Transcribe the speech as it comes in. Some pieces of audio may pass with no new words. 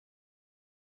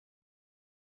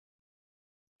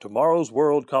Tomorrow's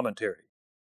World Commentary,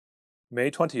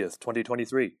 May 20th,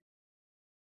 2023.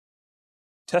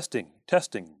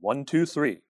 Testing, 1, 2,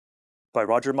 3, by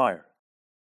Roger Meyer.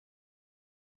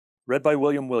 Read by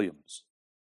William Williams.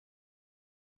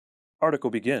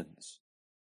 Article begins.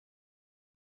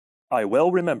 I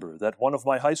well remember that one of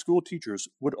my high school teachers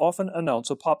would often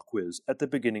announce a pop quiz at the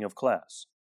beginning of class,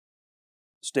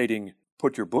 stating,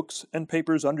 "Put your books and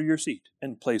papers under your seat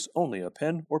and place only a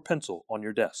pen or pencil on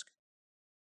your desk."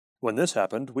 When this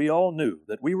happened, we all knew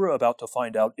that we were about to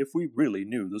find out if we really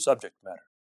knew the subject matter.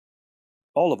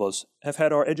 All of us have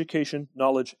had our education,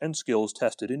 knowledge, and skills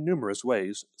tested in numerous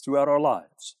ways throughout our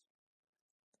lives.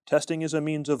 Testing is a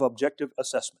means of objective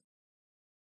assessment.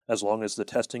 As long as the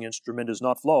testing instrument is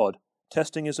not flawed,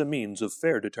 testing is a means of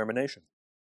fair determination.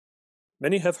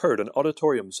 Many have heard an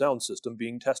auditorium sound system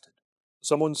being tested.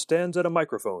 Someone stands at a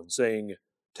microphone saying,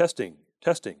 testing,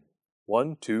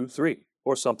 1, 2, 3,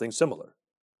 or something similar,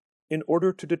 in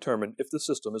order to determine if the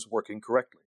system is working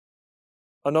correctly.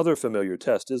 Another familiar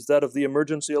test is that of the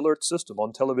emergency alert system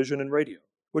on television and radio,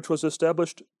 which was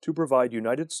established to provide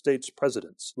United States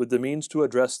presidents with the means to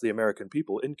address the American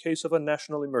people in case of a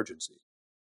national emergency.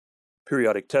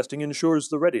 Periodic testing ensures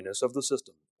the readiness of the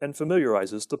system and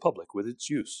familiarizes the public with its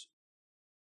use.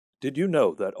 Did you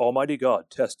know that Almighty God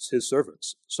tests His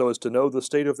servants so as to know the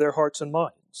state of their hearts and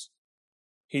minds?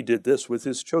 He did this with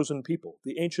His chosen people,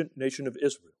 the ancient nation of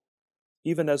Israel,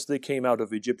 even as they came out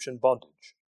of Egyptian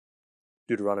bondage.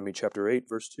 Deuteronomy chapter 8,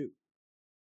 verse 2.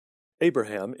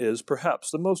 Abraham is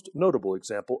perhaps the most notable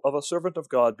example of a servant of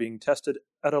God being tested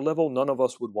at a level none of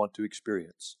us would want to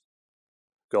experience.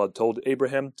 God told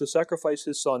Abraham to sacrifice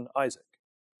his son Isaac,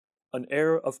 an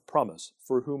heir of promise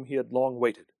for whom he had long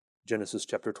waited. Genesis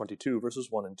chapter 22,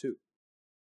 verses 1 and 2.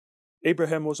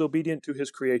 Abraham was obedient to his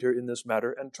Creator in this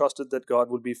matter and trusted that God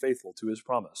would be faithful to His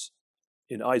promise.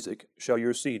 In Isaac shall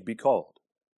your seed be called.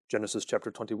 Genesis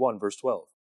chapter 21, verse 12.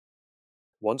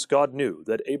 Once God knew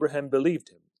that Abraham believed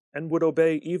Him and would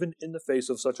obey even in the face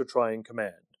of such a trying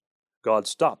command, God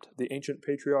stopped the ancient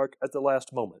patriarch at the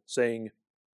last moment, saying,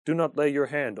 "Do not lay your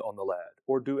hand on the lad,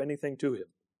 or do anything to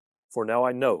him, for now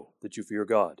I know that you fear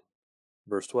God."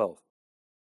 Verse 12.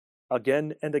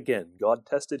 Again and again God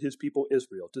tested His people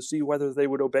Israel to see whether they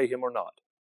would obey Him or not.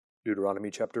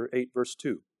 Deuteronomy chapter 8, verse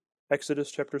 2.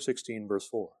 Exodus chapter 16, verse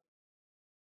 4.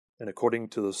 And according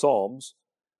to the Psalms,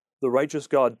 the righteous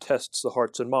God tests the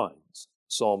hearts and minds,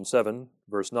 Psalm 7,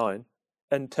 verse 9,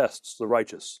 and tests the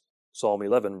righteous, Psalm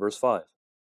 11, verse 5.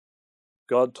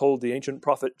 God told the ancient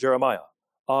prophet Jeremiah,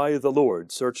 "I, the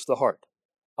Lord, search the heart.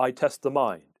 I test the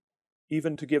mind,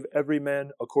 even to give every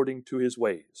man according to his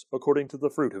ways, according to the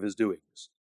fruit of his doings."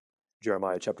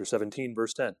 Jeremiah chapter 17,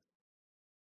 verse 10.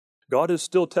 God is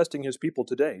still testing His people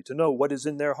today to know what is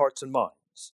in their hearts and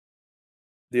minds.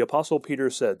 The Apostle Peter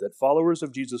said that followers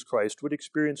of Jesus Christ would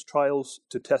experience trials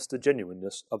to test the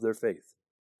genuineness of their faith.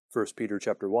 1 Peter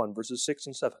chapter 1, verses 6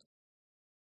 and 7.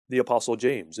 The Apostle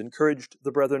James encouraged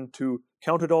the brethren to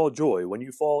count it all joy when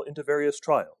you fall into various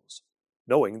trials,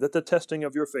 knowing that the testing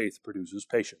of your faith produces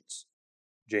patience.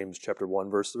 James chapter 1,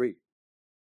 verse 3.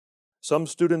 Some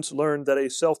students learn that a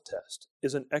self-test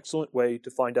is an excellent way to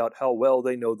find out how well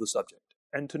they know the subject,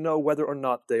 and to know whether or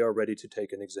not they are ready to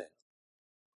take an exam.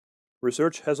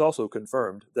 Research has also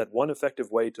confirmed that one effective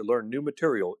way to learn new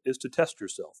material is to test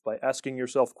yourself by asking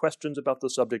yourself questions about the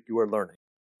subject you are learning.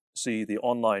 See the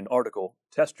online article,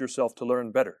 "Test Yourself to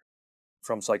Learn Better,"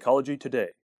 from Psychology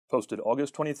Today, posted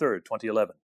August 23,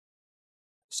 2011.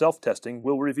 Self-testing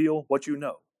will reveal what you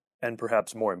know, and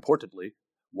perhaps more importantly,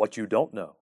 what you don't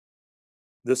know.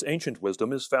 This ancient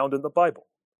wisdom is found in the Bible.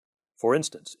 For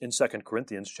instance, in 2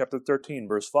 Corinthians chapter 13,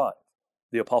 verse 5,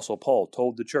 the Apostle Paul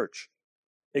told the church,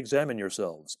 "Examine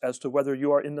yourselves as to whether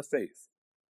you are in the faith.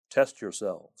 Test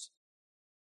yourselves.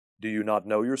 Do you not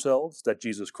know yourselves that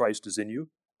Jesus Christ is in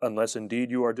you, unless indeed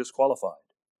you are disqualified?"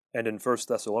 And in 1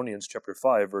 Thessalonians chapter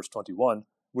 5, verse 21,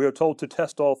 we are told to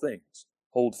test all things,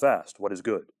 hold fast what is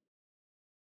good.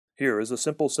 Here is a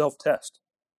simple self-test.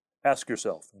 Ask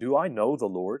yourself, do I know the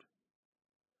Lord?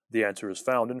 The answer is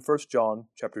found in 1 John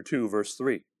chapter 2, verse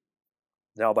 3.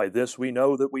 Now by this we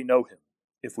know that we know Him,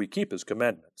 if we keep His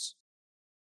commandments.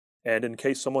 And in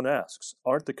case someone asks,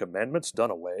 aren't the commandments done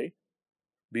away?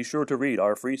 Be sure to read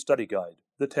our free study guide,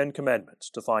 The 10 Commandments,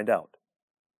 to find out.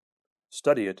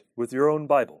 Study it with your own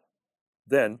Bible.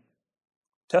 Then,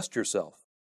 test yourself.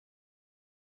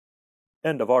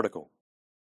 End of article.